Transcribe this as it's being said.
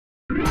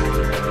New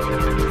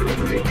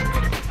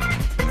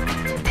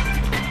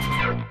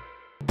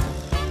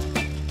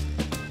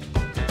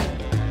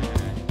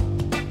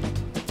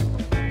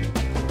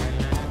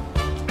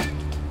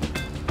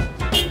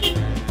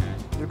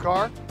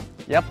car?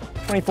 Yep,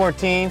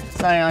 2014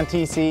 Scion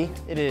TC.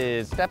 It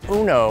is step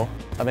uno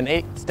of an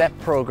 8-step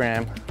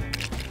program.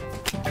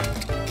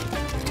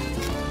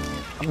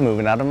 I'm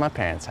moving out of my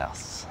parents'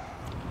 house.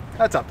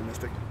 That's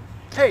optimistic.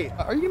 Hey,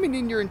 are you gonna be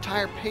needing your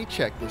entire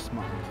paycheck this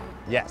month?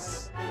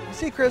 Yes. You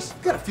see, Chris,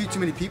 we've got a few too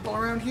many people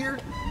around here,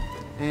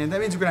 and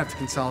that means we're gonna have to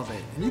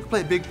consolidate. And you can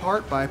play a big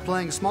part by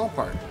playing a small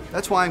part.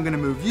 That's why I'm gonna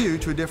move you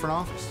to a different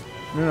office.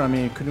 No, I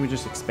mean, couldn't we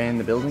just expand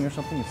the building or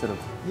something instead of...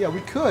 Yeah,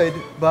 we could,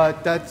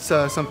 but that's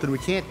something we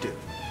can't do.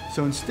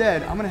 So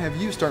instead, I'm gonna have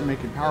you start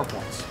making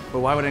PowerPoints. But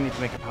why would I need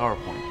to make a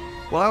PowerPoint?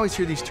 Well, I always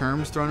hear these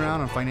terms thrown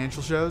around on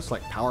financial shows,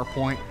 like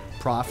PowerPoint,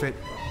 profit,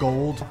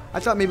 gold.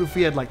 I thought maybe if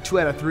we had like 2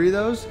 out of 3 of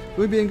those,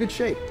 we'd be in good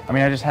shape. I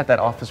mean, I just had that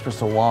office for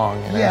so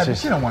long. And Yeah, it's but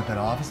just... you don't want that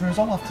office. And it was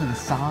all off to the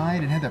side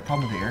and had that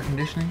problem with the air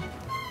conditioning.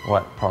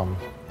 What problem?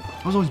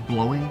 I was always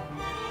blowing.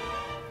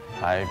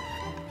 I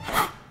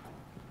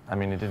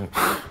mean, it didn't...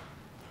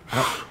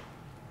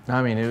 No,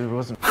 I mean, it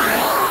wasn't...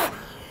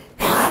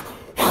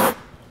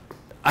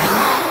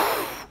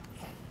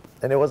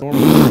 And it wasn't...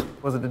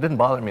 It didn't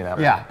bother me that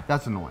much. Yeah,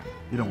 that's annoying.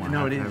 You don't want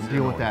to deal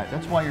annoying. with that.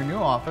 That's why your new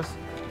office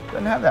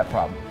doesn't have that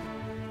problem.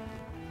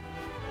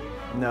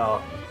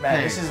 No,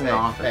 man, this is an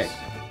office.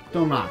 Hey,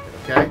 don't knock it,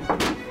 okay?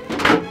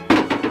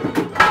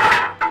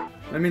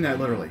 I mean that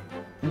literally.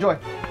 Enjoy.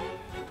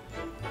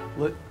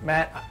 Look,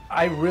 Matt,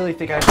 I really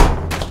think I...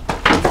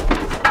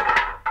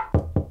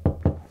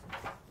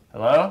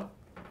 Hello?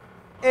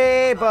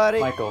 Hey, buddy.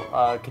 Michael,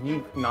 can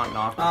you not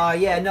knock?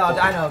 Yeah, no,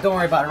 I know. Don't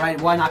worry about it,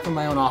 right? Why knock from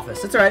my own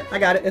office? It's all right. I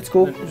got it. It's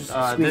cool. This is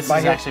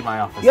actually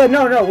my office. Yeah,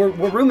 no,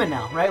 we're rooming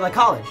now, right? Like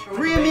college.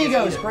 Three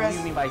amigos, What Chris. do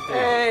you mean by three?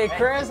 Hey,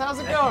 Chris, how's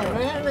it going,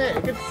 man? Hey,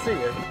 good to see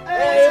you.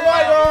 Hey,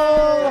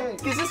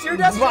 Michael! Is this your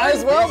desk? Might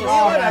as well be.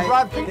 All I right.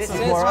 brought This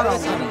pizza is for my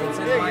us. seat. This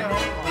is my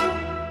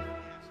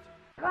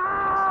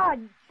God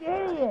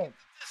dang it!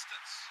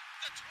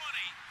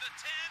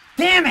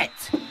 Damn it!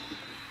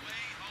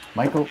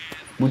 Michael,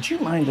 would you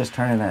mind just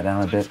turning that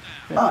down a bit?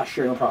 Oh,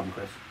 sure, no problem,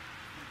 Chris.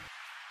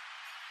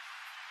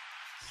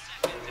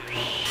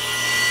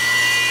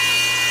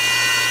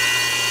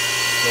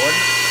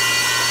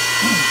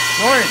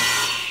 Jordan?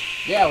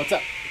 Yeah, what's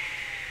up?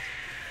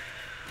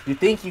 You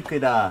think you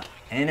could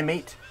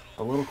animate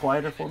a little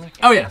quieter for me?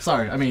 Oh yeah,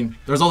 sorry. I mean,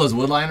 there's all this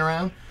wood lying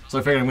around, so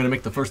I figured I'm gonna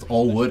make the first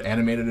all-wood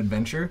animated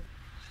adventure.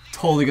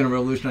 Totally gonna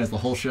revolutionize the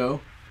whole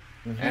show.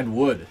 And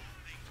wood.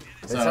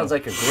 That sounds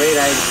like a great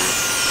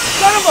idea.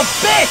 Son of a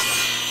bitch!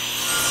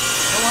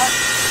 You know what?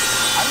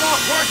 I'm not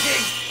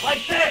working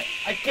like this.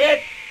 I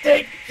can't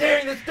take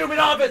staring in the stupid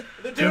office.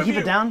 The two Can you of keep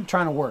it down? I'm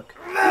trying to work.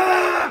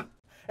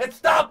 And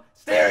stop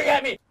staring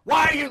at me.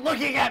 Why are you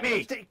looking at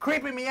me? Stay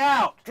creeping me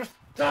out. Just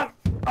stop.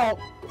 Oh,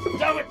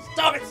 stop it!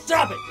 Stop it!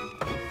 Stop it!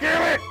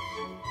 Damn it!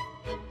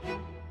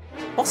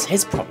 What's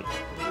his problem?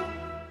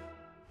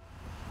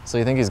 So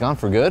you think he's gone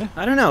for good?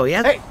 I don't know,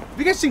 yeah? Hey, have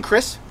you guys seen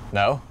Chris?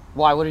 No.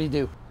 Why? What did he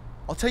do?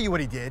 I'll tell you what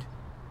he did.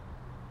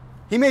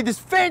 He made this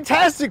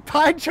fantastic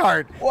pie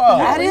chart. Whoa.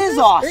 That is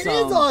awesome. It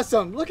is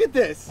awesome. Look at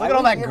this. Look at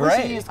all that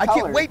gray. I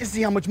can't wait to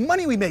see how much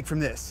money we make from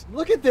this.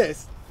 Look at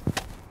this.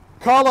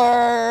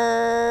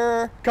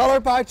 Color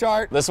pie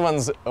chart. This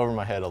one's over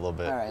my head a little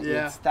bit. All right,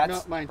 Yeah, that's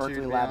not mine too, Berkeley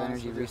to be Lab honest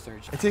Energy with you.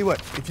 Research. I tell you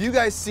what, if you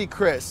guys see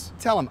Chris,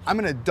 tell him I'm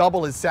gonna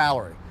double his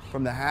salary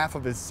from the half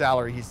of his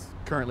salary he's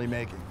currently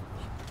making.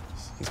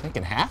 He's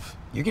making half?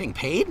 You're getting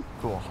paid?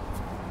 Cool.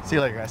 See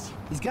you later, guys.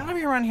 He's gotta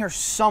be around here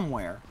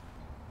somewhere.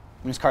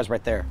 And his car's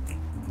right there.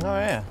 Oh,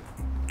 yeah.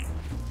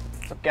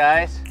 What's up,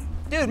 guys?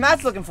 Dude,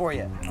 Matt's looking for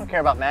you. I don't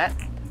care about Matt.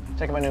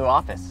 Check out my new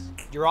office.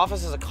 Your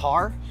office is a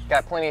car?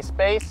 Got plenty of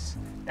space,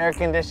 air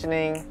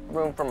conditioning,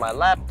 room for my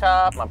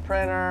laptop, my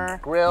printer,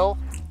 grill,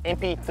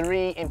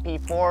 MP3,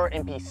 MP4,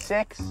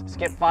 MP6,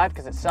 skip 5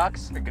 because it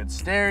sucks, a good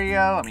stereo.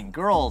 I mean,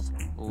 girls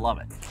love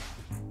it.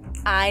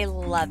 I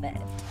love it.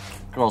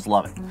 Girls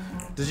love it.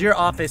 Does your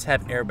office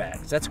have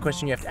airbags? That's a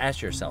question you have to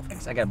ask yourself.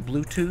 I got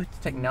Bluetooth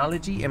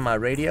technology in my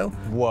radio.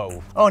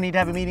 Whoa. Oh, need to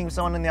have a meeting with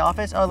someone in the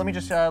office? Oh, let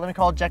me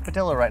call Jack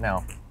Patillo right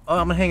now. Oh,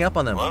 I'm gonna hang up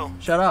on them. Whoa.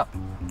 Shut up.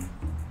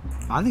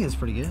 I think it's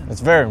pretty good.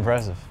 It's very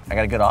impressive. I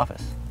got a good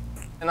office.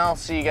 And I'll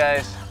see you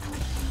guys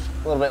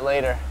a little bit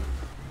later.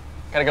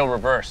 Gotta go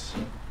reverse.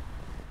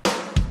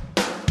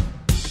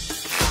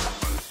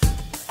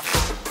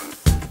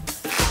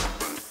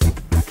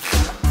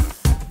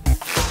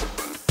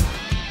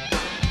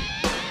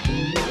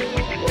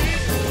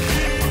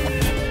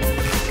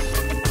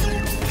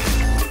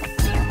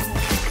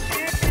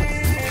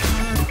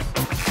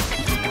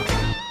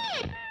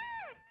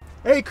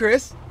 Hey,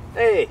 Chris.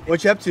 Hey.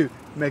 What you up to?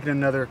 Making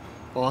another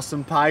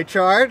awesome pie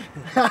chart?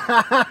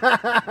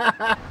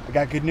 I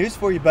got good news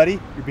for you, buddy.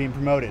 You're being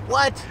promoted.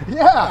 What?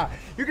 Yeah.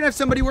 You're gonna have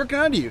somebody working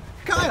under you.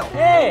 Kyle.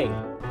 Hey!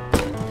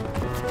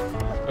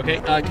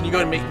 Okay, can you go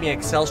and make me an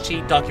Excel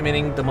sheet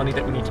documenting the money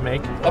that we need to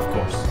make? Of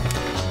course.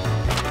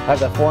 Have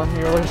that form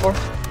you were looking for?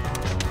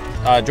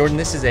 Jordan,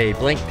 this is a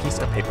blank piece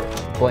of paper.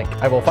 Blank.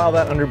 I will file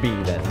that under B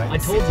then. I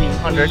told you.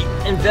 100.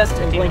 Invest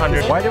in blank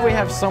 100. Why do we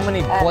have so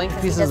many blank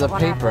pieces of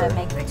paper?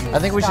 I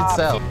think we should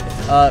sell.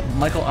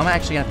 Michael, I'm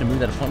actually gonna have to move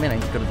that appointment. I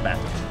need to go to the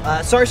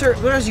bathroom. Sorry, sir.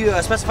 Notice you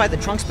specified the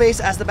trunk space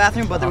as the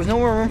bathroom, but there was no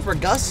more room for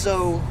Gus,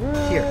 so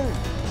here.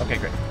 Okay,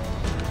 great.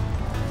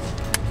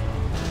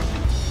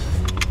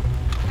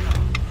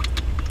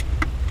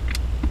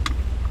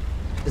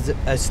 Is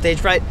it stage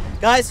fright?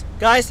 Guys,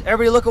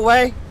 everybody look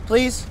away,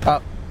 please.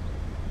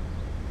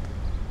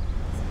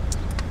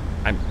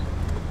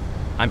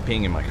 I'm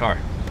peeing in my car.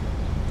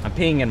 I'm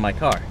peeing in my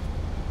car.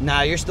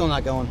 Nah, you're still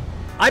not going.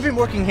 I've been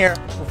working here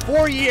for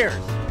 4 years.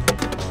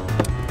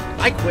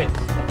 I quit.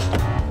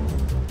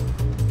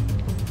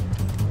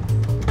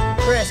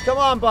 Chris, come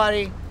on,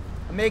 buddy.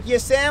 I'll make you a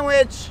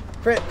sandwich.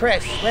 Chris,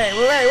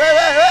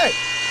 wait.